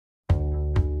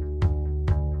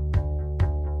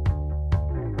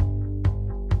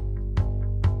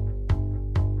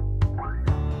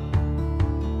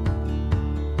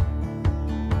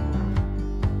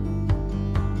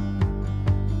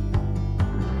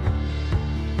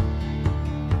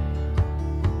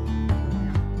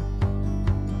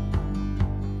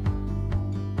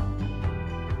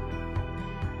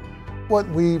What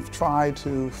we've tried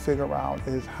to figure out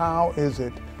is how is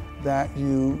it that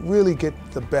you really get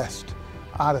the best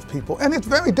out of people. And it's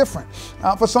very different.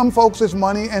 For some folks it's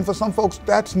money, and for some folks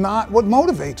that's not what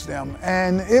motivates them.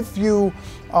 And if you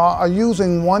are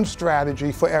using one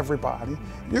strategy for everybody,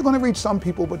 you're going to reach some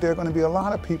people, but there are going to be a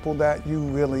lot of people that you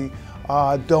really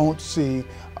don't see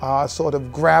sort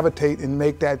of gravitate and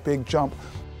make that big jump.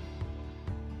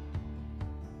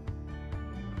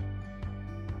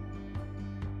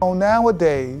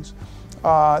 Nowadays,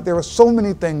 there are so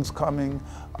many things coming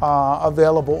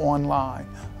available online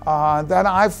that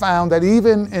I've found that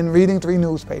even in reading 3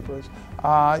 newspapers,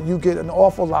 you get an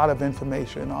awful lot of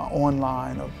information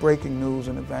online of breaking news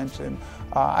and events, and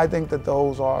I think that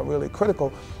those are really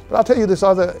critical. But I'll tell you this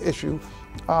other issue.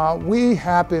 We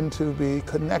happen to be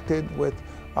connected with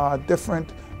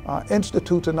different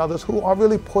institutes and others who are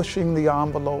really pushing the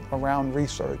envelope around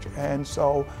research, and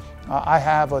so I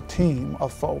have a team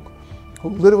of folk who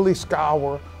literally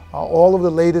scour all of the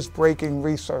latest breaking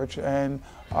research and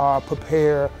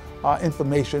prepare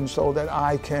information so that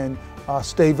I can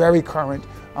stay very current.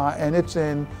 And it's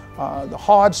in the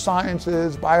hard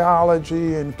sciences,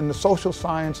 biology, and in the social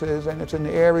sciences, and it's in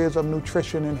the areas of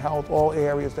nutrition and health, all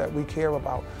areas that we care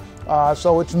about.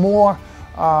 So it's more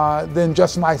than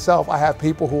just myself. I have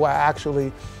people who are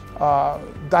actually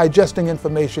digesting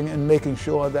information and making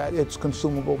sure that it's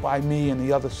consumable by me and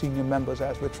the other senior members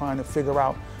as we're trying to figure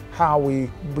out how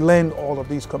we blend all of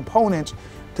these components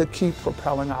to keep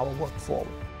propelling our work forward.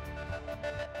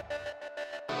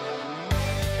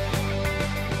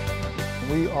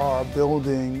 We are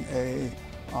building a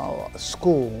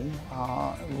school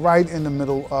right in the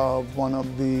middle of one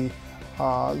of the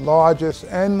largest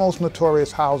and most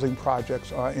notorious housing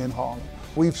projects in Harlem.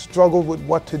 We've struggled with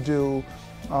what to do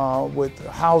with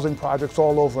housing projects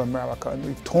all over America, and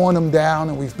we've torn them down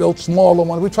and we've built smaller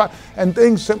ones. We try, and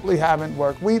things simply haven't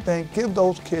worked. We think give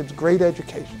those kids great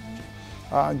education,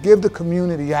 give the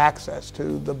community access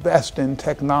to the best in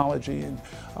technology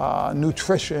and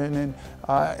nutrition and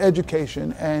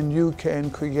education, and you can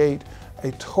create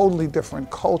a totally different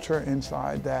culture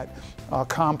inside that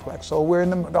complex. So we're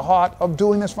in the heart of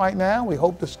doing this right now. We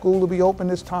hope the school will be open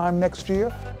this time next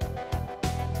year.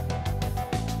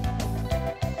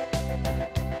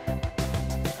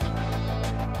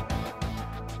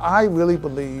 I really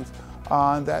believe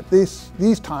that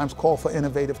these times call for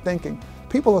innovative thinking.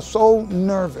 People are so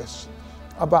nervous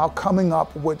about coming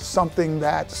up with something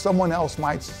that someone else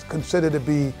might consider to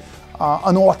be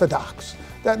unorthodox,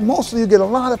 that mostly you get a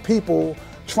lot of people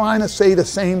trying to say the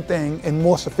same thing in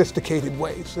more sophisticated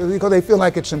ways because they feel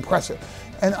like it's impressive.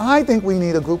 And I think we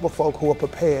need a group of folk who are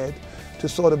prepared to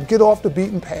sort of get off the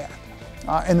beaten path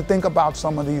and to think about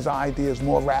some of these ideas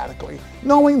more radically,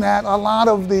 knowing that a lot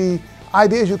of the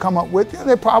ideas you come up with,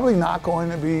 they're probably not going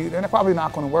to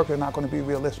work, they're not going to be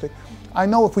realistic. I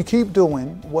know if we keep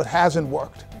doing what hasn't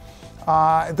worked,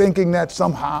 thinking that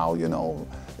somehow,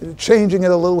 changing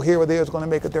it a little here or there is going to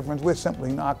make a difference, we're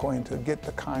simply not going to get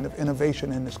the kind of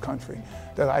innovation in this country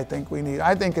that I think we need.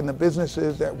 I think in the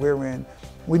businesses that we're in,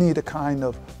 we need a kind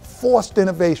of forced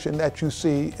innovation that you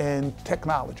see in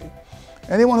technology.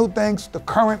 Anyone who thinks the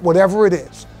current, whatever it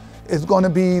is going to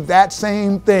be that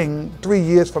same thing 3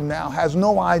 years from now has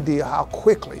no idea how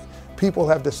quickly people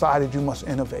have decided you must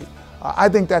innovate. I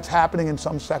think that's happening in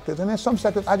some sectors, and in some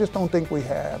sectors I just don't think we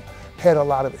have had a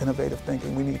lot of innovative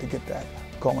thinking. We need to get that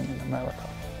going in America.